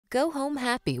Go home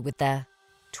happy with the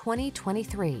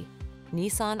 2023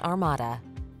 Nissan Armada.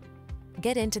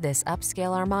 Get into this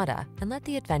upscale Armada and let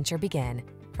the adventure begin.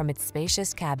 From its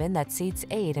spacious cabin that seats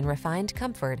 8 in refined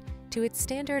comfort, to its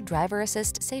standard driver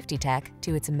assist safety tech,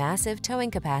 to its massive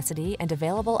towing capacity and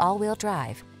available all-wheel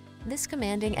drive, this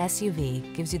commanding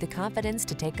SUV gives you the confidence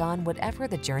to take on whatever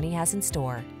the journey has in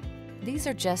store. These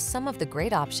are just some of the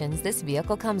great options this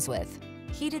vehicle comes with: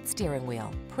 heated steering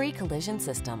wheel, pre-collision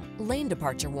system, lane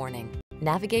departure warning,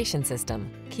 navigation system,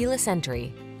 keyless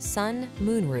entry, sun,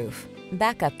 moonroof,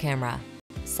 backup camera,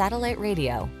 satellite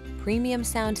radio, premium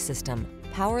sound system,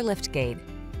 power liftgate.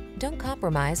 Don't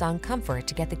compromise on comfort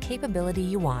to get the capability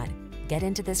you want. Get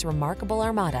into this remarkable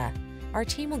Armada. Our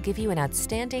team will give you an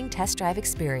outstanding test drive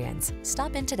experience.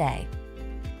 Stop in today.